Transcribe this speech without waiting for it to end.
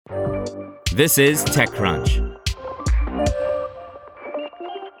This is TechCrunch.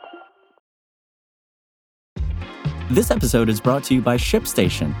 This episode is brought to you by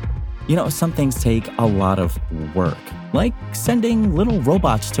ShipStation. You know, some things take a lot of work, like sending little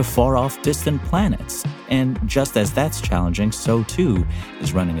robots to far-off distant planets. And just as that's challenging, so too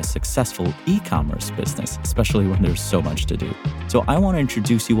is running a successful e-commerce business, especially when there's so much to do. So I want to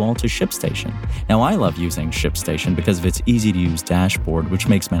introduce you all to ShipStation. Now, I love using ShipStation because of its easy-to-use dashboard, which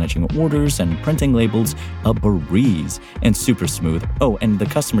makes managing orders and printing labels a breeze and super smooth. Oh, and the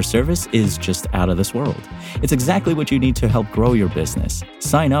customer service is just out of this world. It's exactly what you need to help grow your business.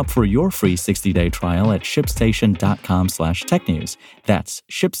 Sign up for your free 60-day trial at shipstation.com/technews. That's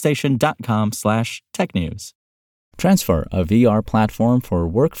shipstation.com/technews. Transfr, a VR platform for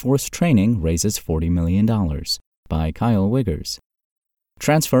workforce training, raises $40 million. By Kyle Wiggers.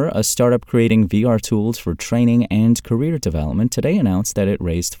 Transfr, a startup creating VR tools for training and career development, today announced that it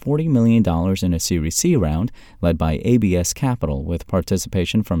raised $40 million in a Series C round led by ABS Capital, with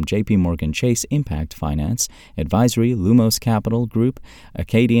participation from JP Morgan Chase Impact Finance, Advisory, Lumos Capital Group,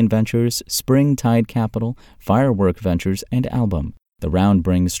 Acadian Ventures, Spring Tide Capital, Firework Ventures, and Album. The round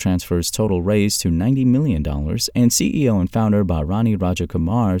brings Transfr's total raise to $90 million, and CEO and founder Bharani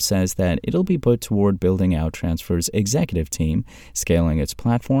Rajakumar says that it'll be put toward building out Transfr's executive team, scaling its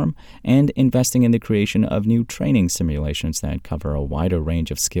platform, and investing in the creation of new training simulations that cover a wider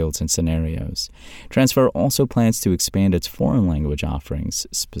range of skills and scenarios. Transfr also plans to expand its foreign language offerings,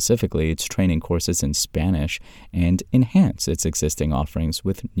 specifically its training courses in Spanish, and enhance its existing offerings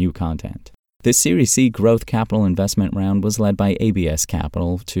with new content. This Series C growth capital investment round was led by ABS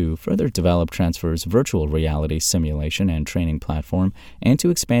Capital to further develop Transfr's virtual reality simulation and training platform and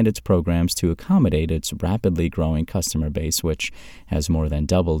to expand its programs to accommodate its rapidly growing customer base, which has more than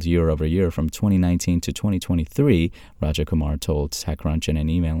doubled year over year from 2019 to 2023, Rajakumar told TechCrunch in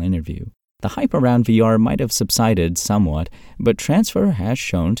an email interview. The hype around VR might have subsided somewhat, but Transfr has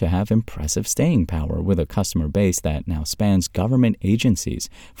shown to have impressive staying power with a customer base that now spans government agencies,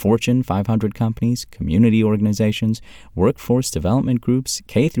 Fortune 500 companies, community organizations, workforce development groups,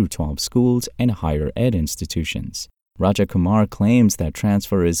 K-12 schools, and higher ed institutions. Rajakumar claims that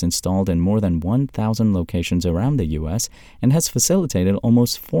Transfr is installed in more than 1,000 locations around the U.S. and has facilitated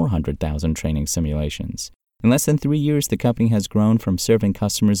almost 400,000 training simulations. In less than 3 years, the company has grown from serving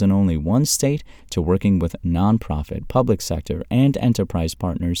customers in only one state to working with nonprofit, public sector, and enterprise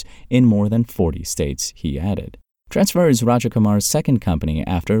partners in more than 40 states, he added. Transfr is Rajakumar's second company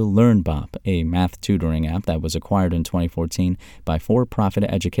after LearnBop, a math tutoring app that was acquired in 2014 by for-profit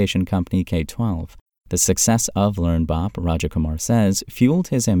education company K-12. The success of LearnBop, Rajakumar says, fueled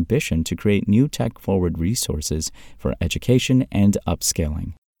his ambition to create new tech-forward resources for education and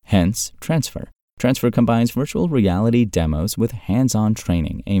upskilling. Hence, Transfr. Transfr combines virtual reality demos with hands-on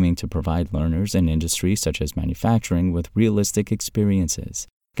training, aiming to provide learners in industries such as manufacturing with realistic experiences.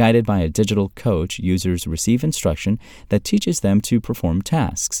 Guided by a digital coach, users receive instruction that teaches them to perform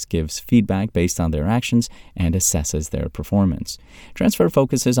tasks, gives feedback based on their actions, and assesses their performance. Transfr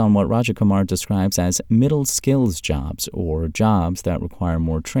focuses on what Rajakumar describes as middle skills jobs, or jobs that require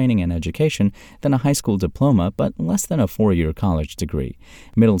more training and education than a high school diploma but less than a 4-year college degree.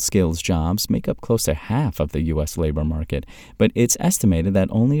 Middle skills jobs make up close to half of the U.S. labor market, but it's estimated that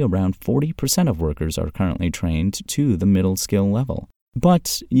only around 40% of workers are currently trained to the middle skill level.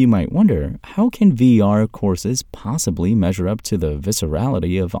 But you might wonder, how can VR courses possibly measure up to the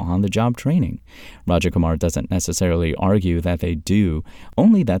viscerality of on-the-job training? Rajakumar doesn't necessarily argue that they do,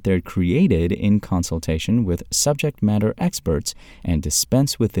 only that they're created in consultation with subject matter experts and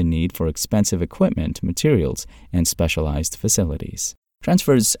dispense with the need for expensive equipment, materials, and specialized facilities.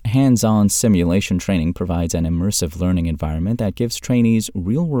 Transfr's hands-on simulation training provides an immersive learning environment that gives trainees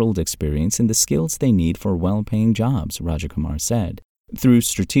real-world experience in the skills they need for well-paying jobs, Rajakumar said. Through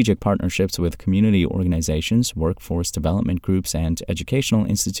strategic partnerships with community organizations, workforce development groups, and educational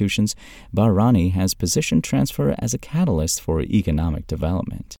institutions, Bharani has positioned Transfr as a catalyst for economic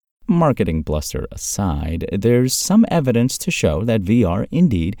development. Marketing bluster aside, there's some evidence to show that VR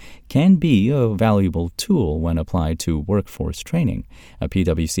indeed can be a valuable tool when applied to workforce training. A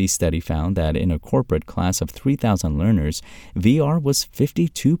PwC study found that in a corporate class of 3,000 learners, VR was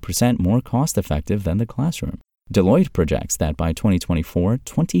 52% more cost-effective than the classroom. Deloitte projects that by 2024,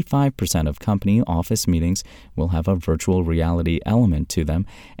 25% of company office meetings will have a virtual reality element to them,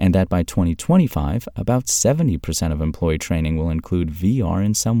 and that by 2025, about 70% of employee training will include VR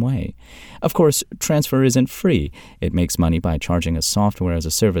in some way. Of course, Transfr isn't free. It makes money by charging a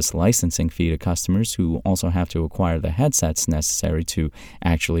software-as-a-service licensing fee to customers who also have to acquire the headsets necessary to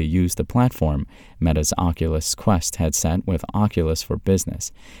actually use the platform. Meta's Oculus Quest headset with Oculus for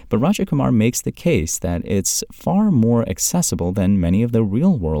Business. But Rajakumar makes the case that it's far more accessible than many of the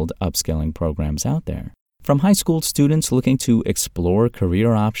real-world upskilling programs out there. From high school students looking to explore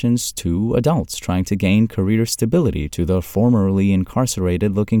career options to adults trying to gain career stability to the formerly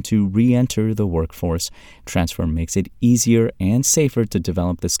incarcerated looking to re-enter the workforce, Transfr makes it easier and safer to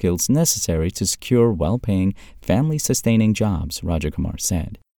develop the skills necessary to secure well-paying, family-sustaining jobs, Rajakumar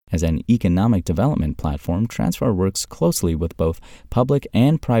said. As an economic development platform, Transfr works closely with both public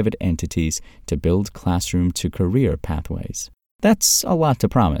and private entities to build classroom-to-career pathways. That's a lot to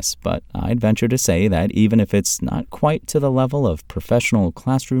promise, but I'd venture to say that even if it's not quite to the level of professional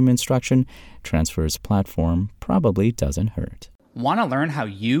classroom instruction, Transfr's platform probably doesn't hurt. Want to learn how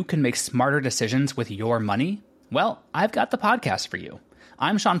you can make smarter decisions with your money? Well, I've got the podcast for you.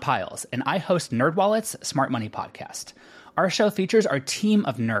 I'm Sean Piles, and I host NerdWallet's Smart Money Podcast. Our show features our team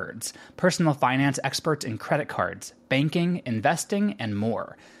of nerds, personal finance experts in credit cards, banking, investing, and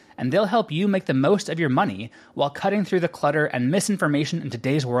more. And they'll help you make the most of your money while cutting through the clutter and misinformation in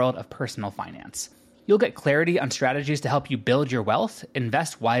today's world of personal finance. You'll get clarity on strategies to help you build your wealth,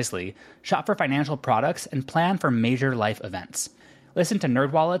 invest wisely, shop for financial products, and plan for major life events. Listen to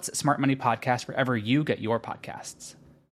NerdWallet's Smart Money Podcast wherever you get your podcasts.